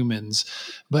other humans.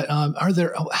 But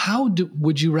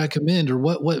would you recommend, or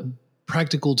what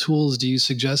practical tools do you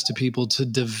suggest to people to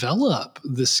develop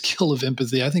the skill of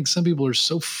empathy? I think some people are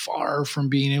so far from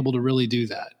being able to really do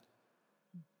that.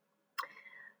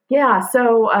 Yeah,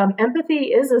 so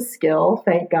empathy is a skill,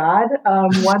 thank God,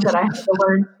 one that I had to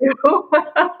learn too.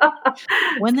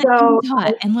 One that you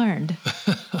taught and learned.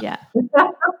 Yeah.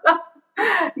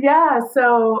 Yeah,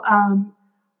 so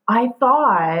I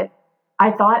thought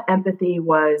empathy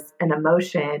was an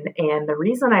emotion, and the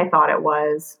reason I thought it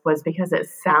was because it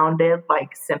sounded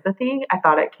like sympathy. I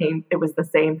thought it was the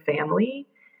same family.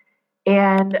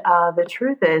 And the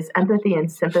truth is, empathy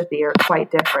and sympathy are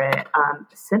quite different.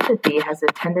 Sympathy has a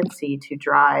tendency to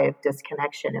drive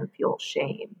disconnection and fuel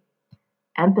shame.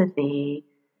 Empathy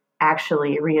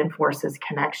actually reinforces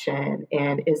connection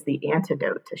and is the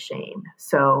antidote to shame.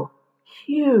 So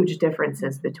huge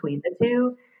differences between the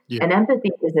two. Yeah. And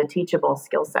empathy is a teachable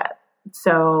skill set.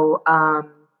 So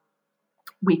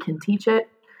we can teach it,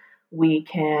 we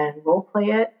can role play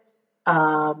it,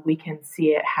 we can see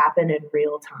it happen in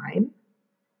real time.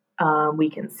 We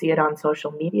can see it on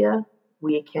social media.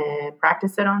 We can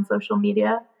practice it on social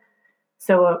media.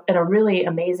 So a really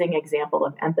amazing example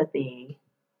of empathy,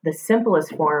 the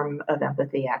simplest form of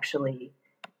empathy actually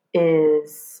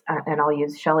is, and I'll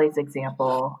use Shelley's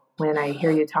example, when I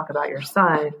hear you talk about your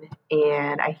son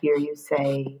and I hear you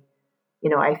say,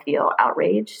 I feel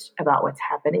outraged about what's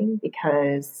happening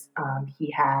because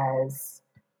he has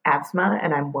asthma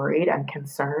and I'm worried, I'm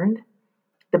concerned.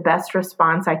 The best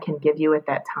response I can give you at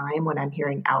that time when I'm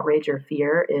hearing outrage or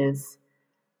fear is,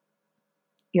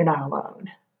 you're not alone.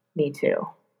 Me too.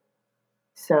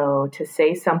 So to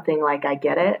say something like, I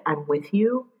get it, I'm with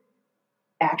you,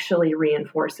 actually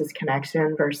reinforces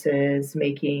connection versus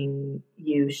making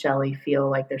you, Shelley, feel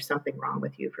like there's something wrong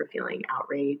with you for feeling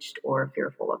outraged or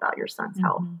fearful about your son's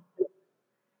health.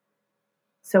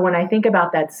 So when I think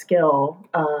about that skill,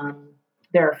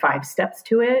 there are 5 steps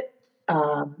to it.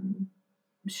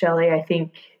 Shelley, I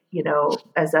think,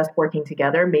 as us working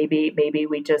together, maybe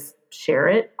we just share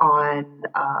it on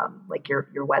like your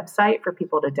website for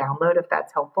people to download if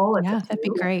that's helpful. Yeah, that'd be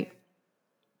great.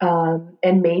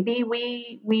 And maybe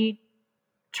we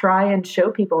try and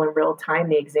show people in real time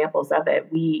the examples of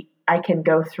it. I can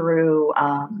go through.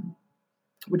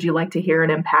 Would you like to hear an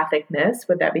empathic miss?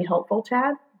 Would that be helpful,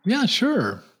 Chad? Yeah,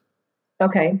 sure.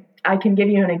 Okay, I can give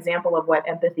you an example of what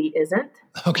empathy isn't.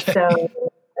 Okay.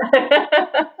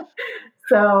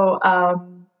 So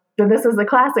this is a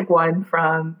classic one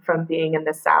from being in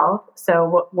the South.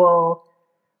 So we'll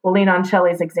lean on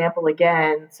Shelley's example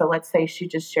again. So let's say she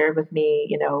just shared with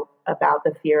me, about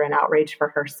the fear and outrage for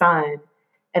her son.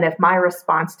 And if my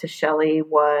response to Shelley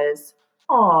was,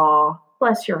 "Aw,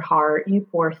 bless your heart, you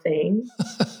poor thing."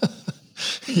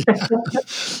 Yeah,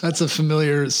 that's a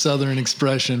familiar Southern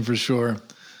expression for sure.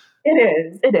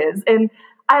 It is. And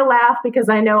I laugh because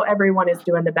I know everyone is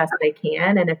doing the best they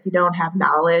can. And if you don't have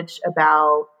knowledge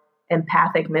about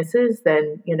empathic misses,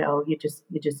 then, you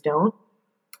just don't.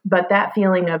 But that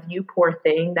feeling of "you poor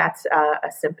thing," that's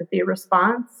a sympathy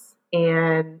response.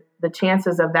 And the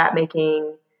chances of that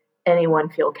making anyone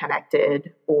feel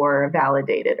connected or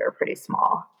validated are pretty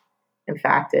small. In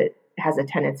fact, it has a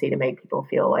tendency to make people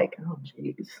feel like, "Oh,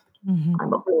 geez,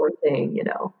 I'm a poor thing,"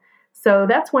 So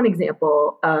that's one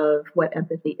example of what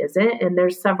empathy isn't. And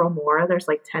there's several more. There's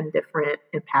like 10 different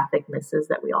empathic misses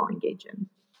that we all engage in.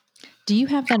 Do you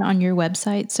have that on your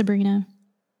website, Sabrina?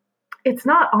 It's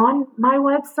not on my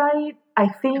website. I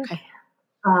think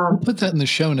we'll put that in the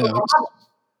show notes.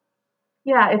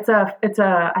 Yeah,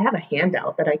 I have a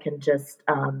handout that I can just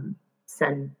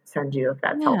send you if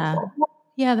that's helpful.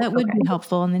 Yeah, that would be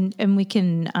helpful. And we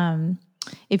can,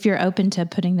 if you're open to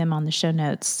putting them on the show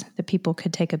notes, that people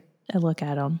could take a look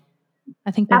at them.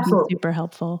 I think that'd be super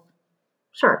helpful.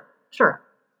 Sure.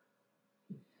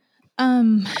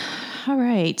 All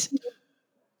right.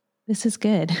 This is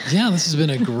good. Yeah, this has been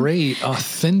a great,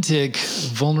 authentic,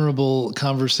 vulnerable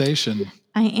conversation.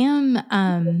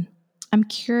 I'm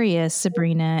curious,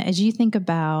 Sabrina, as you think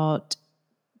about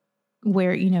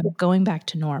where, going back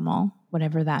to normal,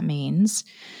 whatever that means,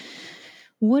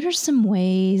 what are some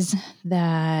ways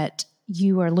that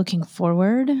you are looking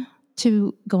forward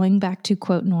to going back to,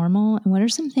 quote, normal? And what are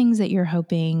some things that you're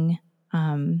hoping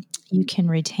you can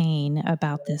retain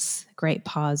about this great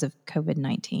pause of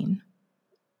COVID-19?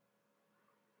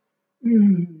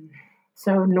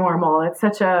 So normal, it's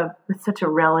such a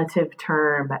relative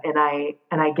term, and I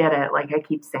get it. Like, I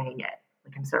keep saying it,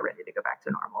 like I'm so ready to go back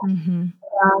to normal.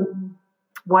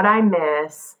 What I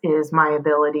miss is my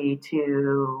ability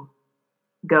to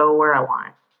go where I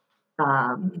want,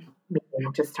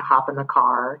 just to hop in the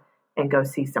car and go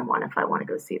see someone if I want to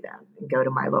go see them, and go to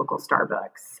my local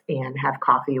Starbucks and have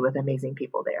coffee with amazing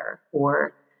people there,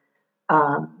 or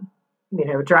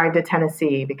drive to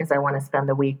Tennessee because I want to spend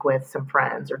the week with some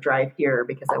friends, or drive here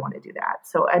because I want to do that.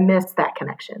 So I miss that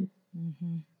connection.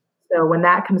 So when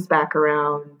that comes back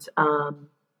around,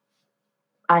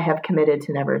 I have committed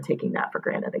to never taking that for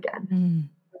granted again.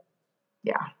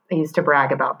 Yeah. I used to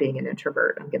brag about being an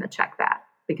introvert. I'm going to check that,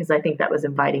 because I think that was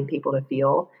inviting people to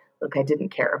feel like I didn't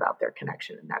care about their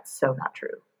connection. And that's so not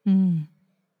true.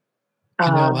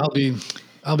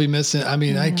 I'll be missing. I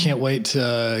mean, I can't wait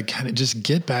to kind of just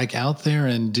get back out there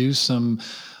and do some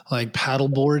like paddle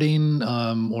boarding,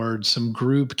 or some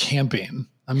group camping.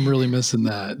 I'm really missing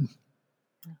that.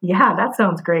 Yeah, that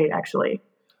sounds great, actually.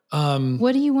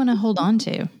 What do you want to hold on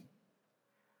to?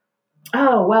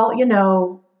 Oh, well,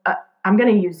 I'm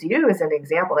going to use you as an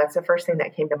example. That's the first thing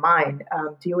that came to mind.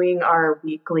 Doing our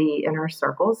weekly inner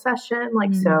circle session.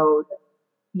 So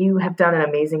you have done an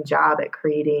amazing job at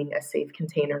creating a safe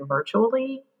container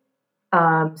virtually.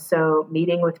 So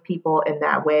meeting with people in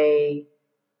that way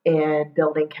and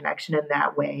building connection in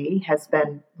that way has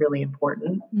been really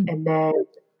important. And then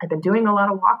I've been doing a lot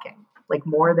of walking, like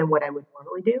more than what I would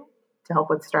normally do, to help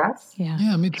with stress.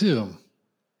 Yeah, me too.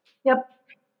 Yep.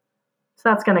 So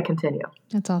that's going to continue.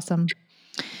 That's awesome.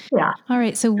 Yeah. All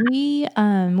right. So we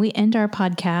end our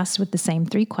podcast with the same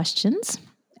 3 questions.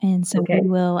 And so we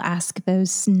will ask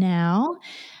those now.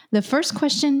 The first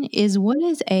question is, what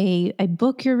is a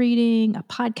book you're reading, a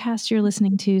podcast you're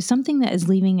listening to, something that is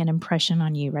leaving an impression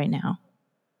on you right now?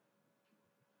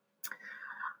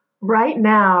 Right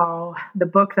now, the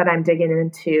book that I'm digging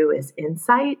into is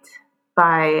Insight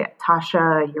by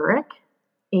Tasha Eurich.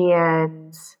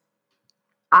 And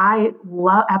I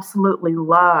absolutely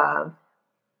love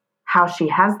how she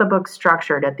has the book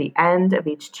structured. At the end of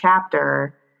each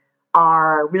chapter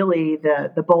are really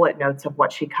the bullet notes of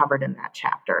what she covered in that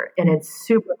chapter. And it's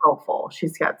super helpful.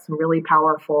 She's got some really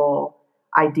powerful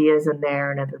ideas in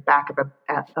there. And at the back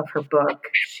of her book,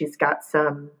 she's got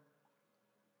some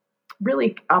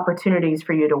really opportunities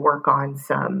for you to work on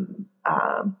some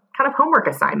kind of homework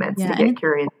assignments to get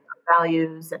curious about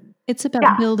values. And it's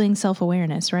about building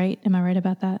self-awareness, right? Am I right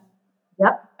about that?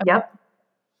 Yep. Okay. Yep.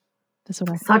 That's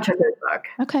what Such a good book.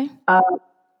 Okay.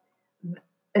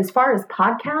 As far as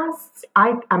podcasts,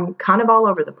 I'm kind of all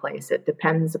over the place. It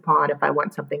depends upon if I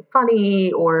want something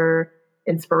funny or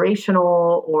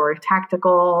inspirational or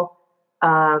tactical.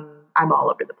 I'm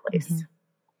all over the place. Mm-hmm.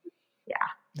 Yeah.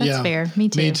 That's fair. Me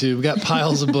too. Me too. We've got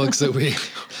piles of books that we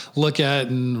look at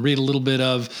and read a little bit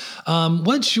of.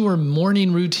 What's your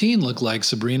morning routine look like,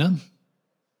 Sabrina?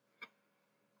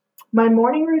 My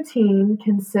morning routine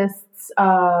consists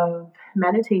of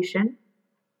meditation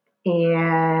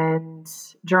and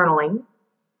journaling.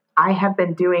 I have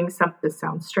been doing something, this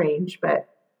sounds strange, but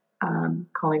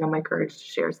calling on my courage to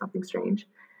share something strange.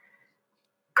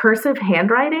 Cursive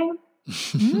handwriting.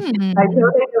 I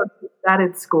know they don't do that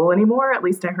at school anymore. At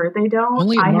least I heard they don't.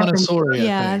 Only at Montessori.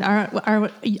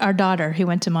 Our daughter who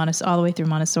went to Montessori, all the way through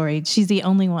Montessori, she's the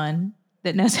only one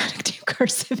that knows how to do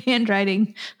cursive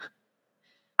handwriting.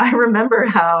 I remember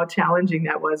how challenging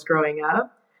that was growing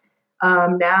up.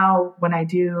 Now, when I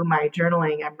do my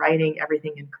journaling, I'm writing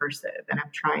everything in cursive, and I'm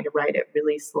trying to write it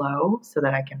really slow so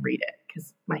that I can read it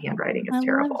because my handwriting is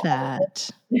terrible. I love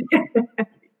that.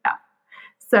 Yeah.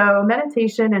 So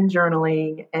meditation and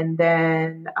journaling, and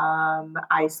then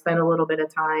I spend a little bit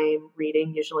of time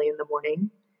reading, usually in the morning,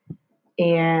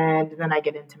 and then I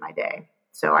get into my day.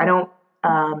 So I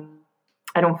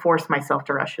don't force myself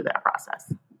to rush through that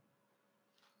process.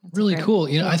 That's really cool.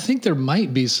 I think there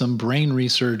might be some brain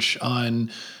research on,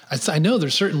 I know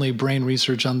there's certainly brain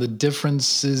research on the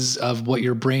differences of what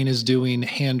your brain is doing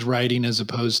handwriting as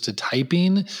opposed to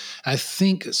typing. I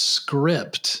think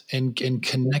script and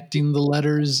connecting the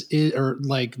letters or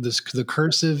like the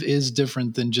cursive is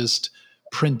different than just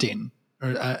printing.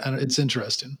 It's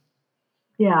interesting.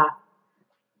 Yeah.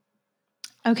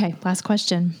 Okay. Last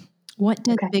question. What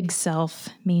does big self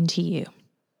mean to you?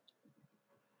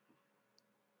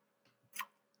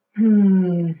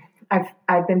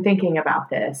 I've been thinking about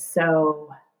this,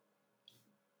 so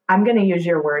I'm going to use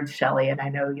your words, Shelley, and I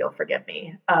know you'll forgive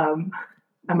me. I'm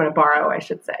going to borrow, I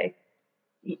should say.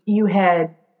 You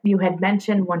had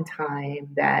mentioned one time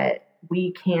that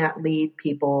we can't lead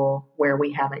people where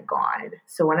we haven't gone.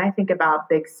 So when I think about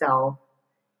big self,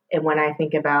 and when I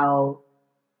think about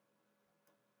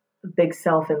big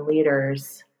self and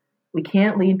leaders, we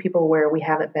can't lead people where we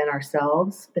haven't been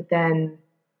ourselves, but then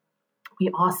we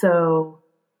also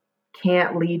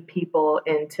can't lead people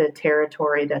into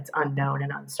territory that's unknown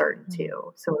and uncertain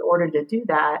too. So in order to do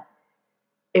that,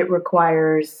 it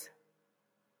requires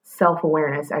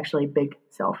self-awareness, actually big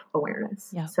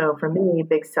self-awareness. Yeah. So for me,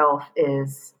 big self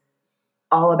is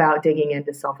all about digging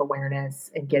into self-awareness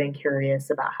and getting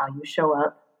curious about how you show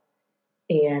up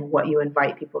and what you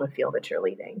invite people to feel that you're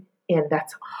leading. And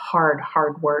that's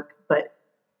hard work, but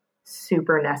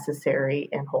super necessary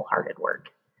and wholehearted work.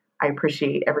 I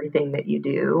appreciate everything that you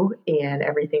do and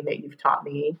everything that you've taught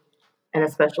me, and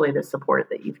especially the support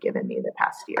that you've given me the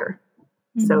past year.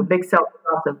 Mm-hmm. So big self is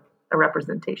also a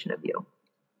representation of you.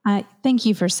 Thank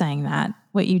you for saying that,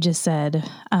 what you just said.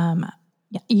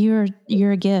 You're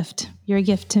a gift. You're a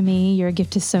gift to me. You're a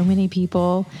gift to so many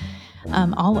people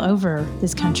all over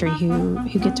this country who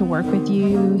get to work with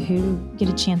you, who get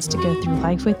a chance to go through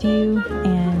life with you.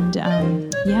 And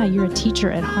you're a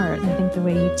teacher at heart. And I think the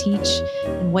way you teach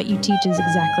and what you teach is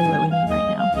exactly what we need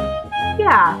right now.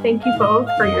 Yeah. Thank you both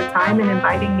for your time and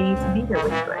inviting me to be here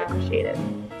with you. I appreciate it.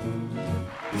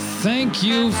 Thank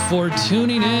you for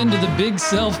tuning in to the Big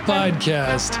Self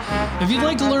Podcast. If you'd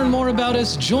like to learn more about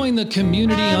us, join the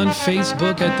community on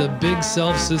Facebook at the Big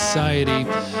Self Society.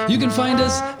 You can find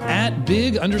us at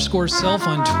big_self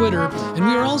on Twitter, and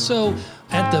we are also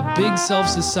at the Big Self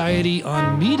Society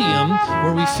on Medium,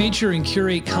 where we feature and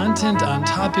curate content on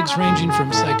topics ranging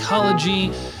from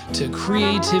psychology to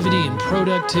creativity and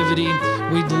productivity.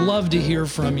 We'd love to hear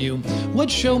from you. What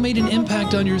show made an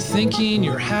impact on your thinking,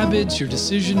 your habits, your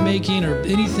decision making, or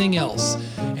anything else?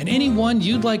 And anyone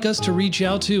you'd like us to reach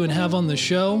out to and have on the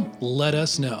show, let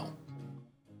us know.